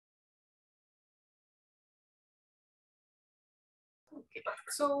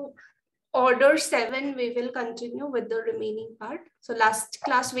So order 7, we will continue with the remaining part. So last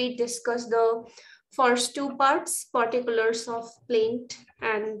class we discussed the first two parts, particulars of plaint,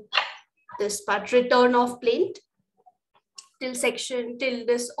 and this part, return of plaint, till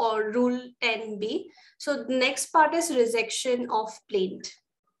this or rule 10b. So the next part is rejection of plaint,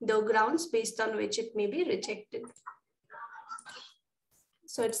 the grounds based on which it may be rejected.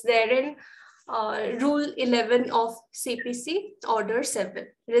 So it's there in rule 11 of CPC, order 7,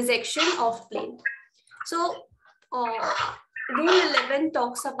 rejection of plaint. So rule 11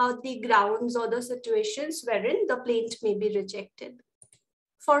 talks about the grounds or the situations wherein the plaint may be rejected.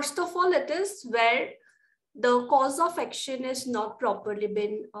 First of all, it is where the cause of action is not properly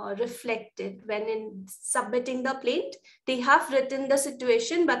been reflected. When in submitting the plaint, they have written the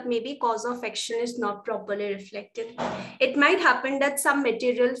situation, but maybe cause of action is not properly reflected. It might happen that some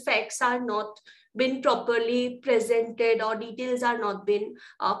material facts are not been properly presented or details are not been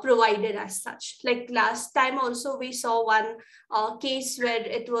provided as such. Like last time also we saw one case where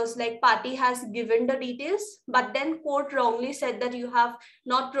it was like party has given the details, but then court wrongly said that you have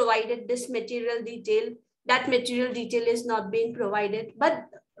not provided this material detail. That material detail is not being provided. But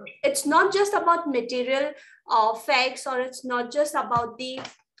it's not just about material facts, or it's not just about the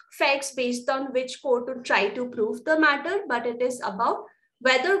facts based on which court would try to prove the matter, but it is about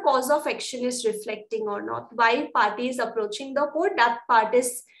whether cause of action is reflecting or not. Why party is approaching the court, that part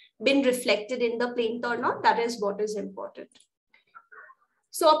is been reflected in the plaint or not, that is what is important.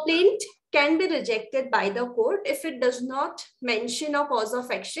 So a plaint can be rejected by the court if it does not mention a cause of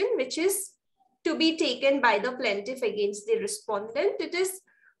action which is to be taken by the plaintiff against the respondent. It is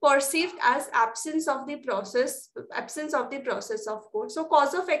perceived as absence of the process of court. So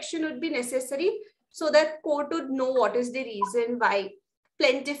cause of action would be necessary so that court would know what is the reason why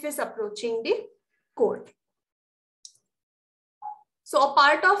plaintiff is approaching the court. So a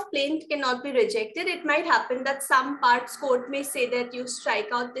part of plaint cannot be rejected. It might happen that some parts court may say that you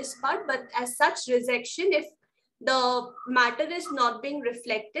strike out this part, but as such rejection, if the matter is not being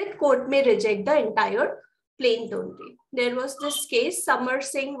reflected, court may reject the entire plaint only. There was this case, Samar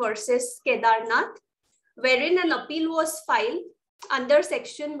Singh versus Kedarnath, wherein an appeal was filed under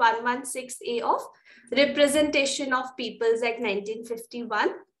section 116A of Representation of Peoples Act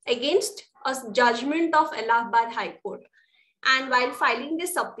 1951 against a judgment of Allahabad High Court. And while filing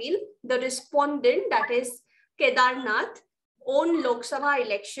this appeal, the respondent, that is Kedarnath, won Lok Sabha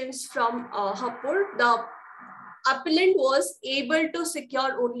elections from Hapur. The appellant was able to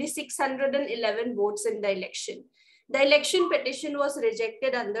secure only 611 votes in the election. The election petition was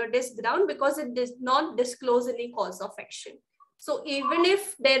rejected under this ground because it did not disclose any cause of action. So even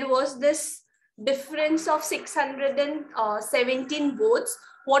if there was this difference of 617 votes,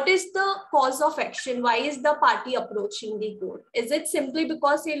 what is the cause of action? Why is the party approaching the court? Is it simply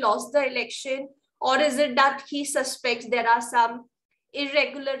because he lost the election, or is it that he suspects there are some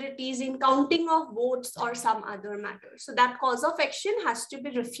irregularities in counting of votes or some other matter? So that cause of action has to be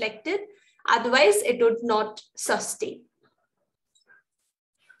reflected, otherwise it would not sustain.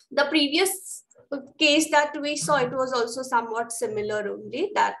 The previous case that we saw, it was also somewhat similar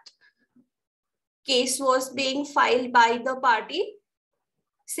only. That case was being filed by the party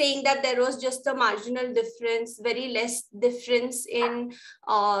saying that there was just a marginal difference, very less difference in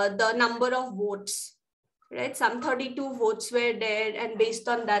the number of votes. Right, some 32 votes were there, and based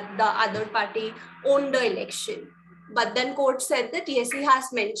on that, the other party won the election. But then court said that yes, he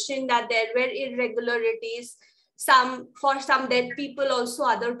has mentioned that there were irregularities. For some dead people also,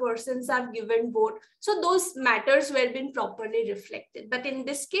 other persons have given vote. So those matters were being properly reflected. But in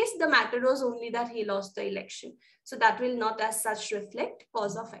this case, the matter was only that he lost the election. So that will not as such reflect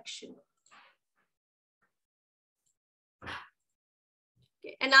cause of action.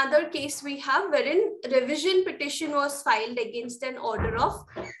 Okay. Another case we have wherein revision petition was filed against an order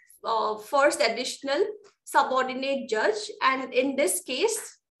of first additional subordinate judge. And in this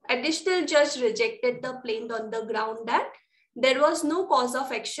case, additional judge rejected the plaint on the ground that there was no cause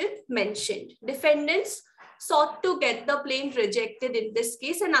of action mentioned. Defendants sought to get the plaint rejected in this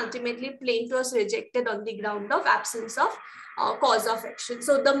case, and ultimately plaint was rejected on the ground of absence of cause of action.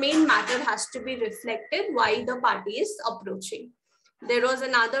 So the main matter has to be reflected why the party is approaching. There was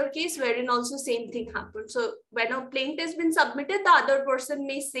another case wherein also same thing happened. So when a plaint has been submitted, the other person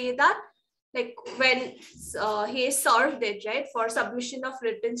may say that, like when he is served it, right, for submission of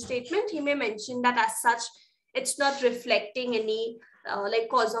written statement, he may mention that as such, it's not reflecting any like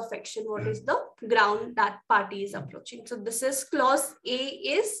cause of action. What is the ground that party is approaching? So this is clause A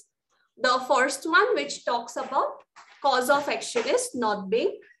is the first one, which talks about cause of action is not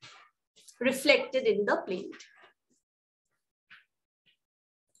being reflected in the plaint.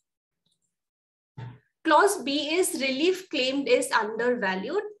 clause B is relief claimed is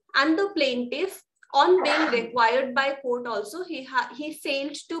undervalued, and the plaintiff, on being required by court also, he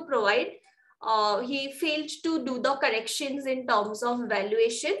failed to provide, he failed to do the corrections in terms of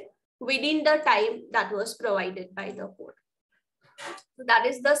valuation within the time that was provided by the court. So that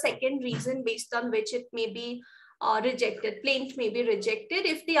is the second reason based on which it may be rejected. Plaint may be rejected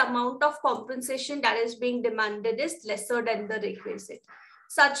if the amount of compensation that is being demanded is lesser than the requisite.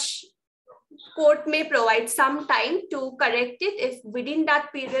 Such court may provide some time to correct it. If within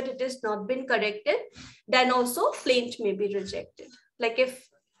that period it has not been corrected, then also plaint may be rejected. Like if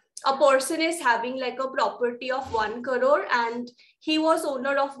a person is having like a property of 1 crore and he was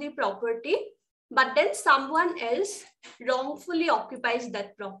owner of the property, but then someone else wrongfully occupies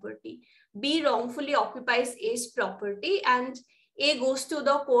that property. B wrongfully occupies A's property and A goes to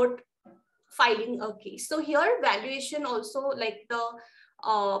the court filing a case. So here valuation also, like the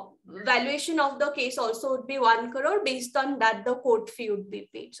valuation of the case also would be 1 crore. Based on that, the court fee would be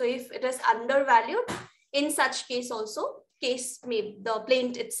paid. So if it is undervalued, in such case also, the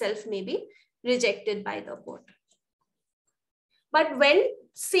plaint itself may be rejected by the court. But when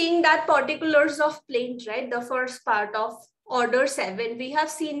seeing that particulars of plaint, right, the first part of order 7, we have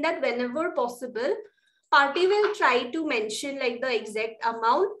seen that whenever possible, party will try to mention like the exact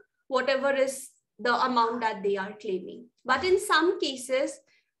amount, whatever is the amount that they are claiming. But in some cases,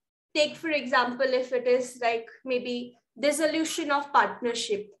 take for example, if it is like maybe dissolution of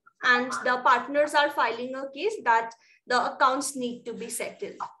partnership and the partners are filing a case that the accounts need to be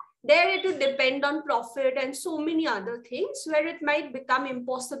settled. There it would depend on profit and so many other things where it might become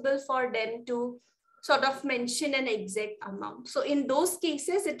impossible for them to sort of mention an exact amount. So in those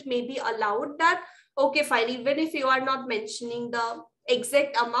cases, it may be allowed that, okay, fine, even if you are not mentioning the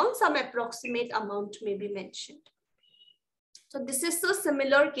exact amount, some approximate amount may be mentioned. So this is a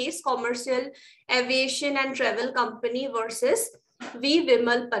similar case, Commercial Aviation and Travel Company versus V.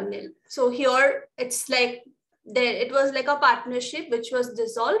 Vimal Penal. So here it's like it was like a partnership which was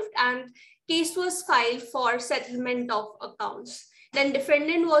dissolved and case was filed for settlement of accounts. Then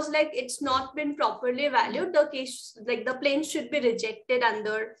defendant was like, it's not been properly valued. The case, like the plaint should be rejected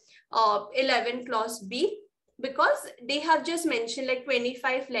under 11 clause B, because they have just mentioned like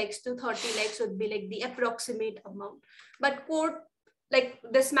 25 lakhs to 30 lakhs would be like the approximate amount. But court, like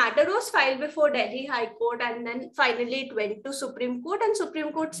this matter was filed before Delhi High Court and then finally it went to Supreme Court, and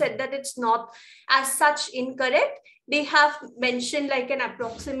Supreme Court said that it's not as such incorrect. They have mentioned like an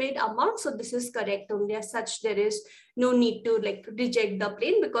approximate amount. So this is correct only. As such, there is no need to like reject the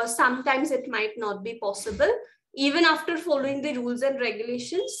plaint, because sometimes it might not be possible. Even after following the rules and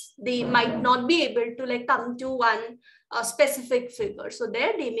regulations, they might not be able to like come to one specific figure. So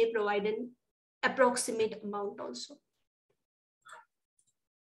there they may provide an approximate amount also.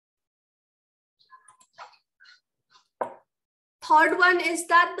 Third one is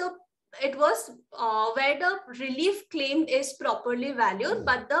that it was where the relief claimed is properly valued,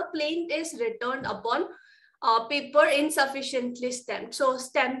 but the plaint is returned upon paper insufficiently stamped. So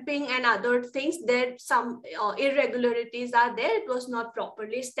stamping and other things, there some irregularities are there. It was not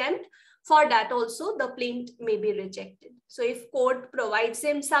properly stamped. For that also, the plaint may be rejected. So if court provides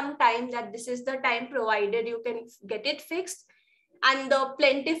him some time that this is the time provided, you can get it fixed, and the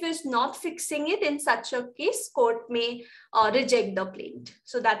plaintiff is not fixing it, in such a case, court may reject the plaint.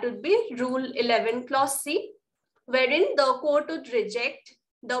 So that would be Rule 11 Clause C, wherein the court would reject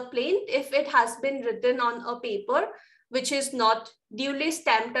the plaint if it has been written on a paper which is not duly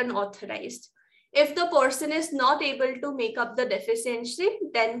stamped and authorized. If the person is not able to make up the deficiency,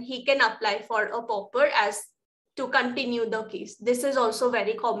 then he can apply for a pauper as to continue the case. This is also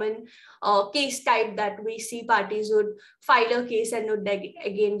very common case type that we see parties would file a case and would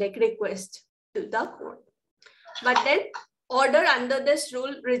again like request to the court. But then order under this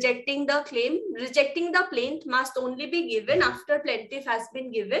rule rejecting the plaint must only be given after plaintiff has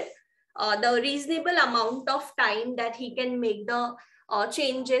been given the reasonable amount of time that he can make the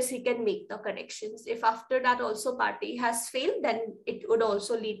changes, he can make the corrections. If after that also party has failed, then it would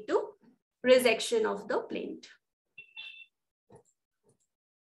also lead to rejection of the plaint.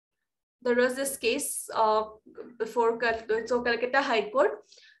 There was this case before Calcutta High Court,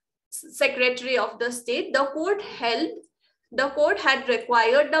 Secretary of the State. The court had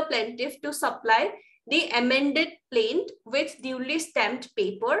required the plaintiff to supply the amended plaint with duly stamped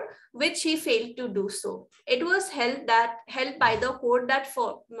paper, which he failed to do so. It was held by the court that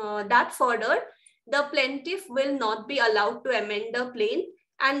further the plaintiff will not be allowed to amend the plaint,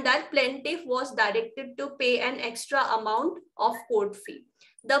 and that plaintiff was directed to pay an extra amount of court fee.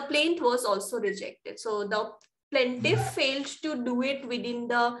 The plaint was also rejected. So the plaintiff failed to do it within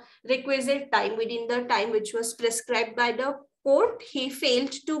the requisite time, within the time which was prescribed by the court. He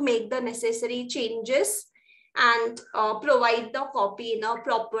failed to make the necessary changes and provide the copy in a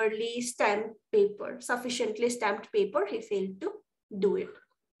properly stamped paper, sufficiently stamped paper. He failed to do it.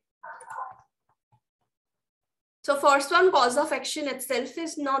 So first one, cause of action itself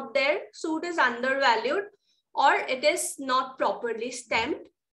is not there. Suit is undervalued or it is not properly stamped.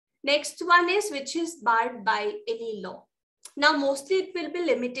 Next one is which is barred by any law. Now mostly it will be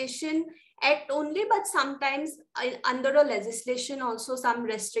limitation act only, but sometimes under a legislation also some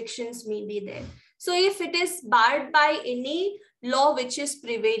restrictions may be there. So if it is barred by any law which is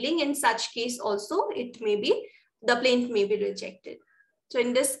prevailing, in such case also it may be, the plaint may be rejected. So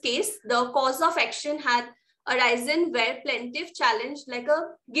in this case, the cause of action had arisen where plaintiff challenged, like a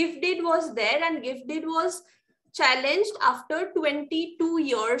gift deed was there and gift deed was challenged after 22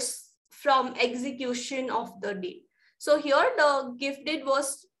 years from execution of the deed. So here the gift deed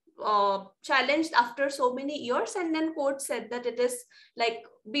was challenged after so many years, and then court said that it is like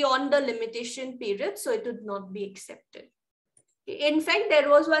beyond the limitation period, so it would not be accepted. In fact, there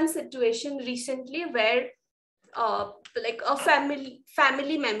was one situation recently where like a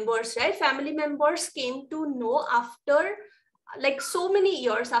family members, right? Family members came to know after like so many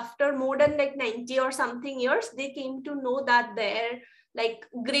years, after more than like 90 or something years, they came to know that their like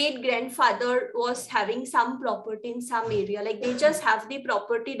great grandfather was having some property in some area. Like they just have the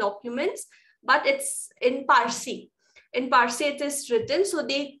property documents, but it's in Parsi. In Parsi it is written, so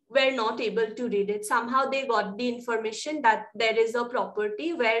they were not able to read it. Somehow they got the information that there is a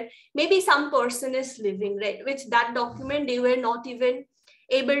property where maybe some person is living, right? Which that document they were not even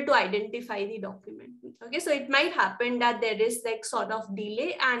able to identify the document. Okay, so it might happen that there is like sort of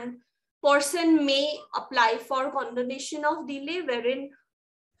delay, and person may apply for condonation of delay, wherein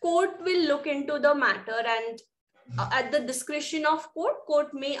court will look into the matter, and at the discretion of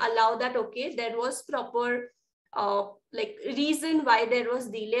court may allow that, okay, there was proper like reason why there was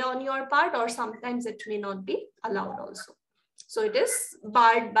delay on your part, or sometimes it may not be allowed also. So it is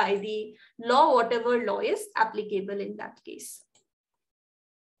barred by the law, whatever law is applicable in that case.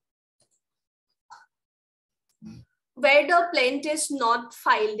 Where the plaint is not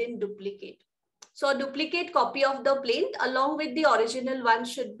filed in duplicate. So a duplicate copy of the plaint along with the original one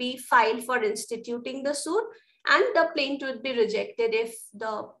should be filed for instituting the suit, and the plaint would be rejected if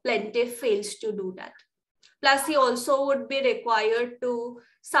the plaintiff fails to do that. Plus, he also would be required to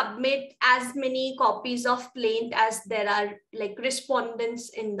submit as many copies of plaint as there are like respondents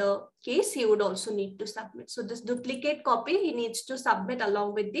in the case. He would also need to submit. So this duplicate copy he needs to submit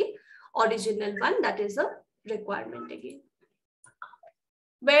along with the original one. That is a requirement again.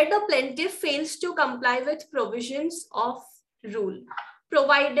 Where the plaintiff fails to comply with provisions of rule,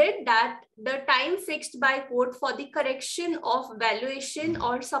 provided that the time fixed by court for the correction of valuation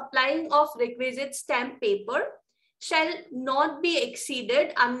or supplying of requisite stamp paper shall not be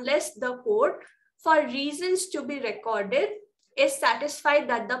exceeded unless the court, for reasons to be recorded, is satisfied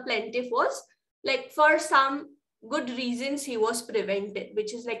that the plaintiff was, like for some good reasons he was prevented,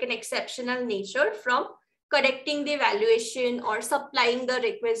 which is like an exceptional nature, from correcting the valuation or supplying the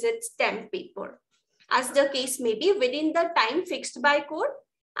requisite stamp paper, as the case may be, within the time fixed by court,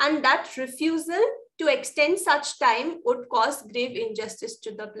 and that refusal to extend such time would cause grave injustice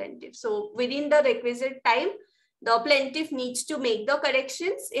to the plaintiff. So within the requisite time, the plaintiff needs to make the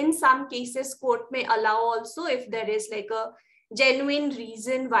corrections. In some cases, court may allow also if there is like a genuine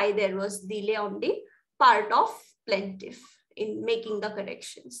reason why there was delay on the part of plaintiff in making the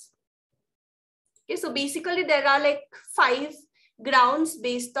corrections. Okay, so basically there are like 5 grounds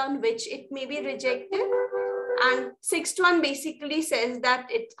based on which it may be rejected, and 6th one basically says that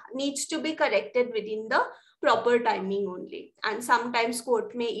it needs to be corrected within the proper timing only, and sometimes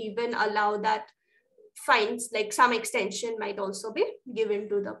court may even allow that fines, like some extension might also be given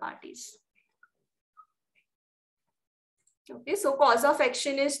to the parties. Okay, so cause of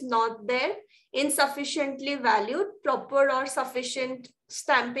action is not there, insufficiently valued, proper or sufficient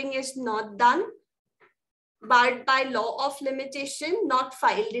stamping is not done, barred by law of limitation, not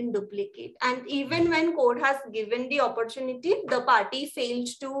filed in duplicate. And even when court has given the opportunity, the party failed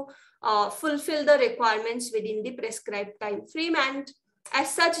to fulfill the requirements within the prescribed time frame, and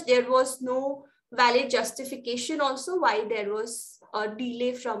as such there was no valid justification also why there was a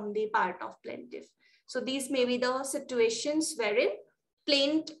delay from the part of plaintiff. So these may be the situations wherein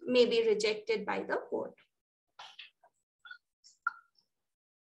plaint may be rejected by the court.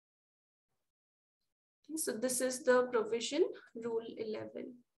 So this is the provision, Rule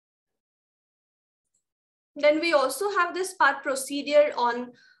 11. Then we also have this part, procedure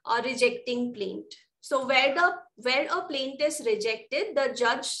on rejecting plaint. So where a plaint is rejected, the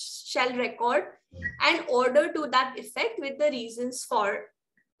judge shall record an order to that effect with the reasons for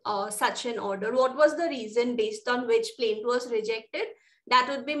such an order. What was the reason based on which plaint was rejected? That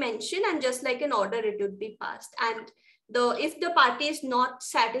would be mentioned, and just like an order, it would be passed. And if the party is not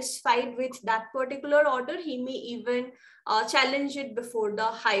satisfied with that particular order, he may even challenge it before the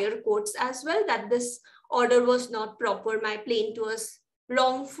higher courts as well, that this order was not proper, my plaint was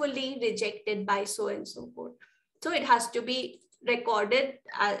wrongfully rejected by so and so court. So it has to be recorded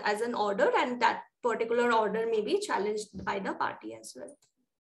as an order, and that particular order may be challenged by the party as well.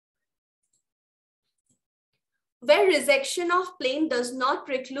 Where rejection of plaint does not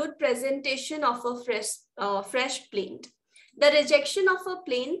preclude presentation of a fresh plaint. The rejection of a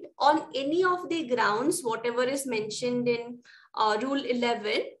plaint on any of the grounds, whatever is mentioned in Rule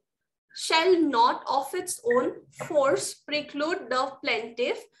 11, shall not of its own force preclude the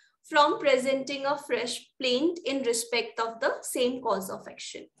plaintiff from presenting a fresh plaint in respect of the same cause of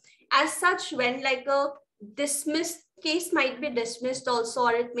action. As such, when like a dismissed case might be dismissed also,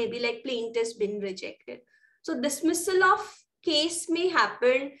 or it may be like plaint has been rejected. So dismissal of case may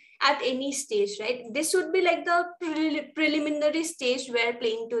happen at any stage, right? This would be like the preliminary stage where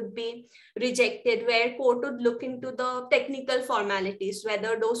plaint would be rejected, where court would look into the technical formalities,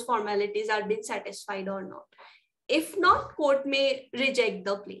 whether those formalities are being satisfied or not. If not, court may reject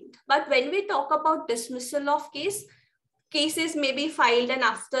the plaint. But when we talk about dismissal of cases may be filed, and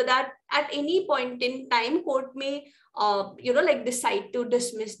after that, at any point in time, court may, like decide to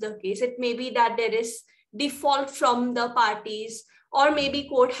dismiss the case. It may be that there is default from the parties, or maybe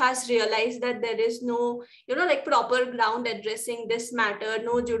court has realized that there is no, like proper ground addressing this matter,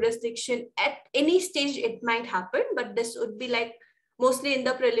 no jurisdiction. At any stage it might happen, but this would be like mostly in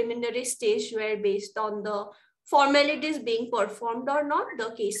the preliminary stage, where based on the formalities being performed or not,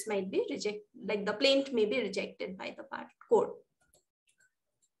 the case might be rejected, like the plaint may be rejected by the court.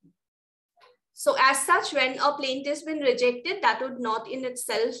 So as such, when a plaint has been rejected, that would not in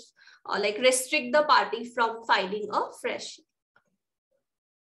itself restrict the party from filing a fresh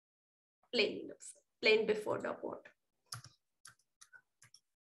plaint before the court.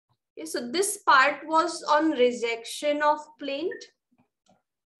 Okay, so this part was on rejection of plaint.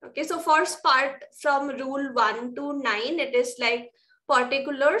 Okay, so first part from Rule 1 to 9, it is like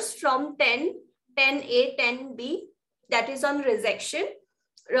particulars from 10A, 10B, that is on rejection,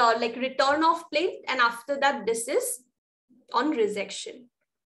 like return of plaint, and after that this is on rejection.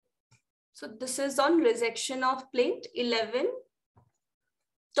 So this is on rejection of plaint. 11,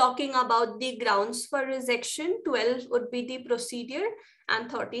 talking about the grounds for rejection. 12 would be the procedure, and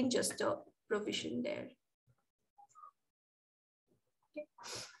 13 just a provision there. Okay.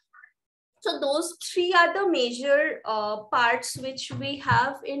 So those three are the major parts which we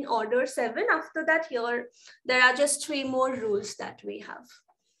have in Order 7. After that, here there are just 3 more rules that we have.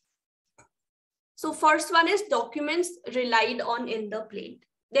 So first one is documents relied on in the plaint.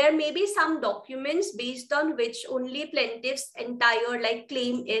 There may be some documents based on which only plaintiff's entire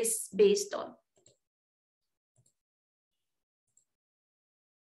claim is based on.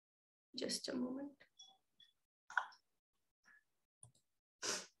 Just a moment.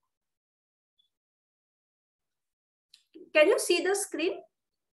 Can you see the screen?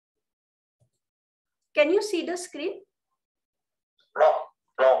 Can you see the screen?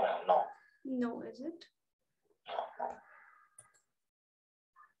 No. No, is it?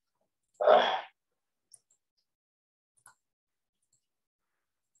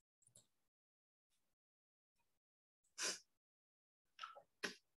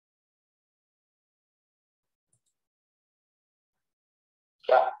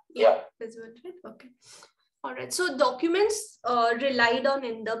 Yeah. Visible, right? Okay. All right. So documents relied on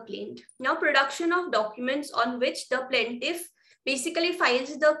in the plaint. Now, production of documents on which the plaintiff basically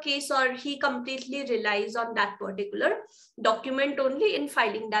files the case, or he completely relies on that particular document only in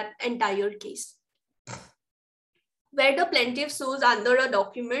filing that entire case. Where the plaintiff sues under a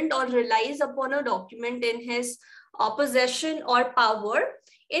document or relies upon a document in his possession or power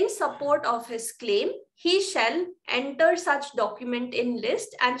in support of his claim, he shall enter such document in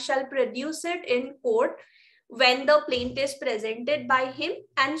list and shall produce it in court when the plaint is presented by him,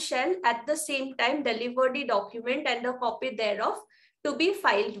 and shall at the same time deliver the document and a copy thereof to be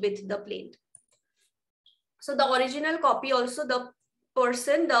filed with the plaint. So the original copy also the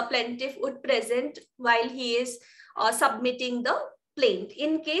plaintiff would present while he is submitting the plaint.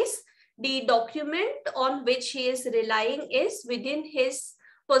 In case the document on which he is relying is within his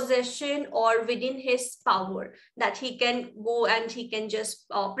possession or within his power, that he can go and he can just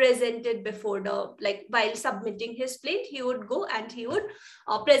present it before the, like while submitting his plaint, he would go and he would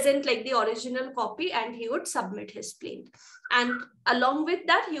present like the original copy and he would submit his plaint. And along with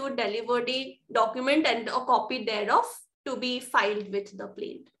that, he would deliver the document and a copy thereof to be filed with the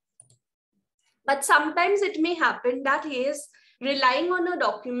plaint. But sometimes it may happen that he is relying on a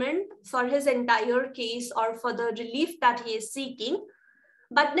document for his entire case or for the relief that he is seeking,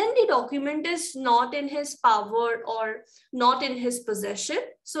 but then the document is not in his power or not in his possession.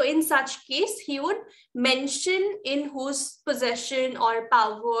 So in such case, he would mention in whose possession or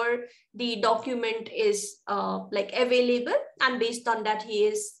power the document is like available, and based on that, he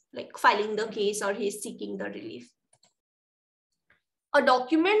is like filing the case or he is seeking the relief. A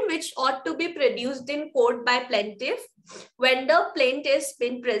document which ought to be produced in court by plaintiff when the plaint is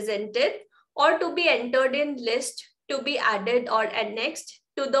been presented, or to be entered in list to be added or annexed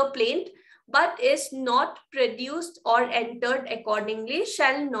to the plaint, but is not produced or entered accordingly,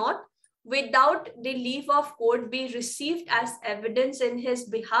 shall not, without the leave of court, be received as evidence in his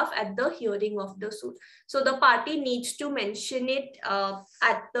behalf at the hearing of the suit. So the party needs to mention it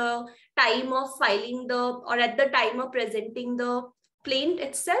at the time of filing the, or at the time of presenting the plaint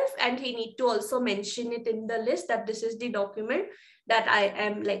itself, and he need to also mention it in the list that this is the document that I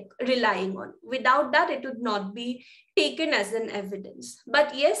am like relying on. Without that, it would not be taken as an evidence.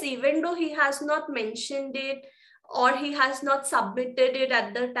 But yes, even though he has not mentioned it or he has not submitted it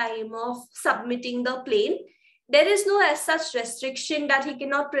at the time of submitting the plaint, there is no as such restriction that he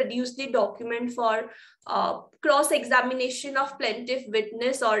cannot produce the document for cross-examination of plaintiff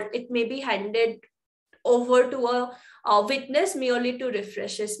witness, or it may be handed over to a witness merely to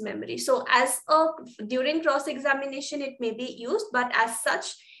refresh his memory. So during cross-examination, it may be used, but as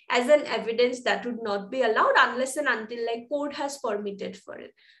such, as an evidence, that would not be allowed unless and until like court has permitted for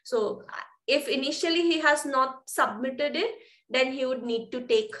it. So if initially he has not submitted it, then he would need to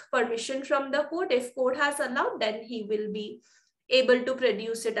take permission from the court. If court has allowed, then he will be able to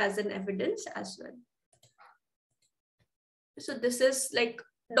produce it as an evidence as well. So this is like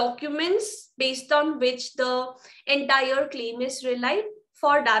documents based on which the entire claim is relied.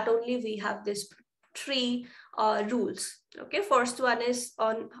 For that only we have this three rules. Okay, first one is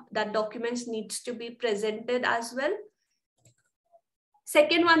on that documents needs to be presented as well.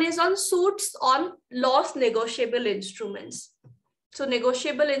 Second one is on suits on lost negotiable instruments. So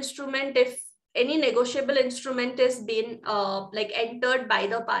negotiable instrument, if any negotiable instrument is being like entered by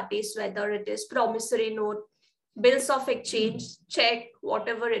the parties, whether it is promissory note, bills of exchange, check,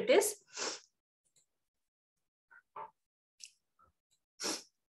 whatever it is.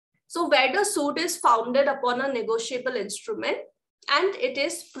 So where the suit is founded upon a negotiable instrument and it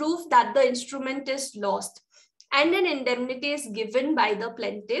is proof that the instrument is lost, and an indemnity is given by the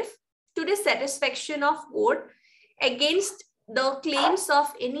plaintiff to the satisfaction of court against the claims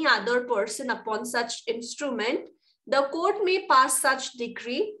of any other person upon such instrument, the court may pass such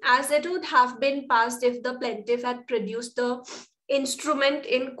decree as it would have been passed if the plaintiff had produced the instrument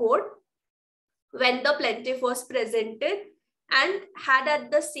in court when the plaintiff was presented and had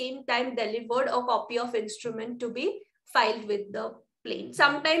at the same time delivered a copy of instrument to be filed with the plaint.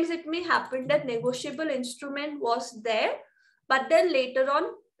 Sometimes it may happen that negotiable instrument was there, but then later on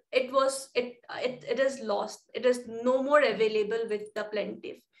it is lost. It is no more available with the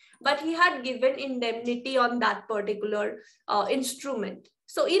plaintiff, but he had given indemnity on that particular instrument.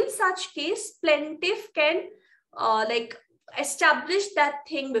 So in such case, plaintiff can like establish that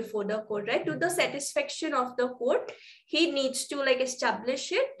thing before the court, right? To the satisfaction of the court, he needs to like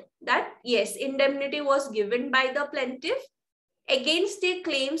establish it that yes, indemnity was given by the plaintiff against the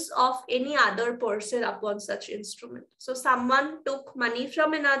claims of any other person upon such instrument. So someone took money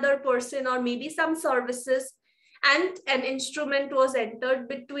from another person or maybe some services, and an instrument was entered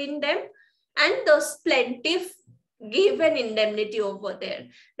between them, and the plaintiff gave an indemnity over there,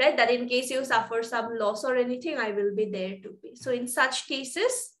 right? That in case you suffer some loss or anything, I will be there to pay. So in such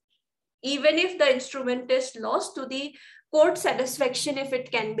cases, even if the instrument is lost, to the court satisfaction, if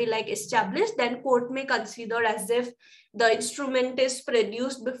it can be like established, then court may consider as if the instrument is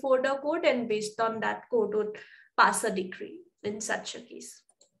produced before the court, and based on that, court would pass a decree in such a case.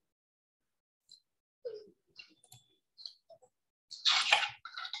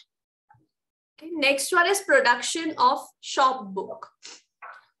 Okay, next one is production of shop book.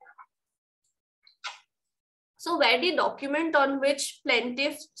 So where the document on which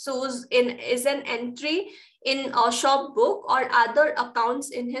plaintiff sues in is an entry in a shop book or other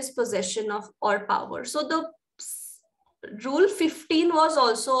accounts in his possession of or power. So the rule 15 was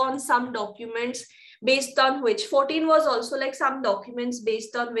also on some documents based on which 14 was also like some documents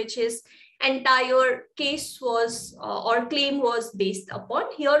based on which his entire case was or claim was based upon.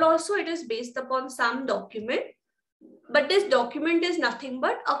 Here also it is based upon some document, but this document is nothing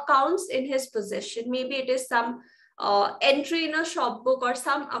but accounts in his possession. Maybe it is some entry in a shop book or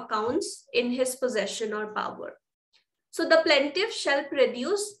some accounts in his possession or power. So the plaintiff shall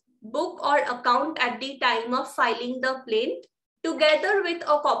produce book or account at the time of filing the plaint together with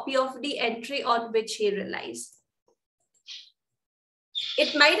a copy of the entry on which he relies.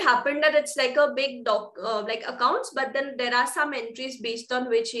 It might happen that it's like a big like accounts, but then there are some entries based on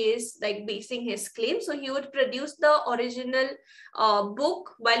which he is like basing his claim. So he would produce the original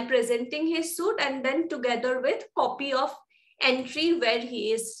book while presenting his suit, and then together with copy of entry where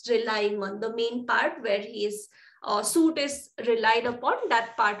he is relying on the main part where his suit is relied upon,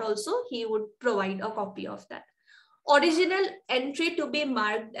 that part also he would provide a copy of that. Original entry to be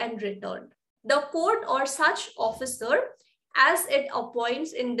marked and returned. The court or such officer as it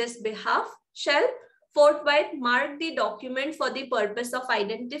appoints in this behalf shall forthwith mark the document for the purpose of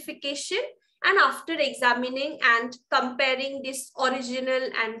identification, and after examining and comparing this original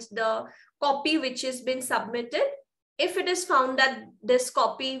and the copy which has been submitted, if it is found that this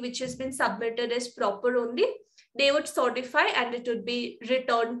copy which has been submitted is proper only, they would certify and it would be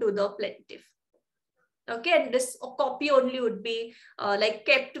returned to the plaintiff. Okay, and this copy only would be like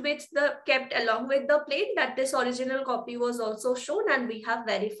kept along with the plaint, that this original copy was also shown and we have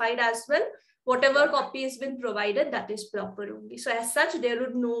verified as well. Whatever copy has been provided, that is proper only. So as such, there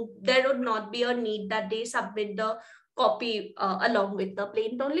would not be a need that they submit the copy along with the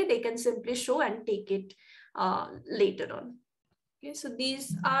plaint only. They can simply show and take it later on. Okay, so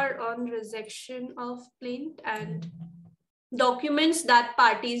these are on rejection of plaint and documents that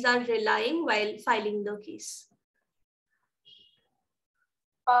parties are relying while filing the case.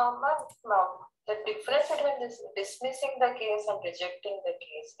 The difference between this dismissing the case and rejecting the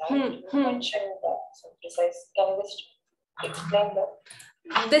case, right? You mentioned that, so precise. Can you just explain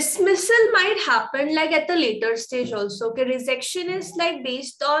that? Dismissal might happen like at the later stage also. Okay, rejection is like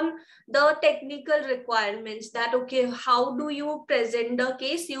based on the technical requirements that, okay, how do you present the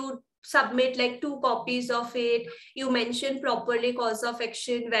case? You submit like 2 copies of it, you mention properly cause of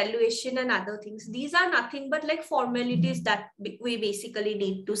action, valuation and other things. These are nothing but like formalities that we basically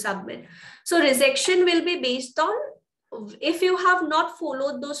need to submit. So rejection will be based on if you have not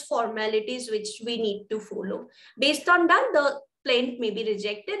followed those formalities which we need to follow. Based on that, the plaint may be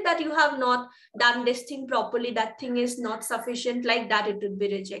rejected, that you have not done this thing properly, that thing is not sufficient, like that it would be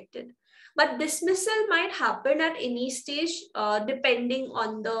rejected. But dismissal might happen at any stage depending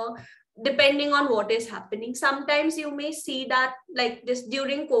on what is happening. Sometimes you may see that like this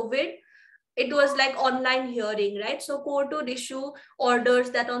during COVID, it was like online hearing, right? So court would issue orders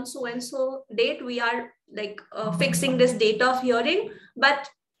that on so and so date we are like fixing this date of hearing, but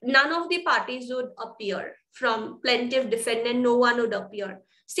none of the parties would appear. From plaintiff, defendant, no one would appear.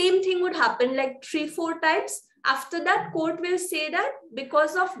 Same thing would happen like 3-4 times. After that, court will say that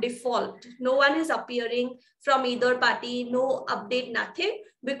because of default, no one is appearing from either party, no update, nothing.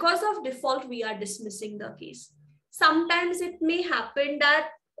 Because of default, we are dismissing the case. Sometimes it may happen that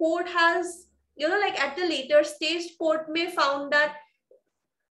court has, like at the later stage, court may found that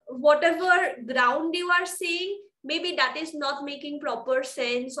whatever ground you are saying, maybe that is not making proper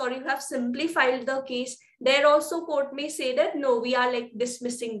sense, or you have simplified the case. There also court may say that, no, we are like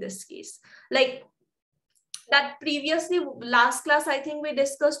dismissing this case. Like that previously, last class, I think we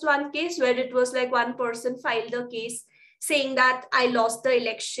discussed one case where it was like one person filed a case saying that I lost the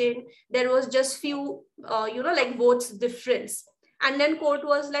election. There was just few, like votes difference. And then court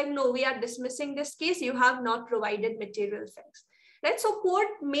was like, no, we are dismissing this case. You have not provided material facts. Right? So court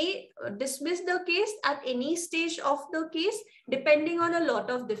may dismiss the case at any stage of the case, depending on a lot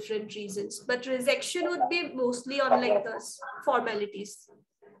of different reasons. But rejection would be mostly on like the formalities,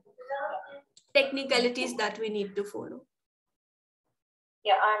 technicalities that we need to follow.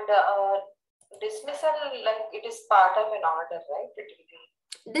 Yeah, and dismissal, like it is part of an order,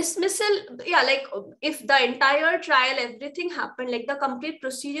 right? Dismissal, yeah, like if the entire trial, everything happened, like the complete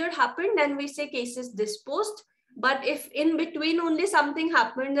procedure happened, then we say case is disposed. But if in between only something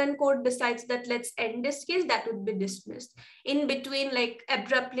happened, then court decides that let's end this case, that would be dismissed. In between, like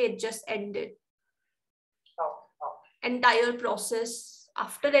abruptly, it just ended. Entire process.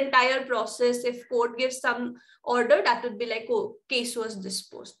 After the entire process, if court gives some order, that would be like, oh, case was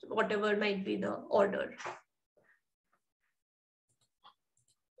disposed, whatever might be the order.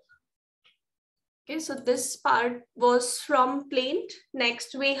 Okay, so this part was from Plaint.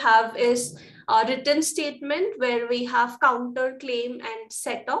 Next we have is a written statement where we have counterclaim and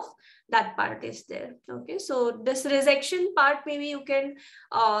set off. That part is there. Okay, so this rejection part, maybe you can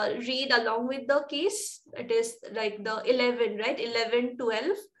read along with the case. It is like the 11, right? 11,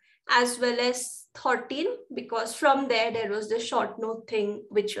 12, as well as 13, because from there was the short note thing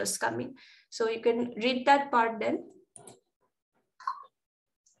which was coming. So you can read that part then.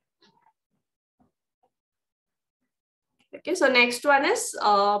 Okay, so next one is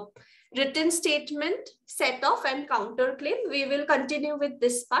written statement, set off and counterclaim. We will continue with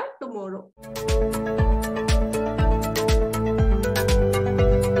this part tomorrow.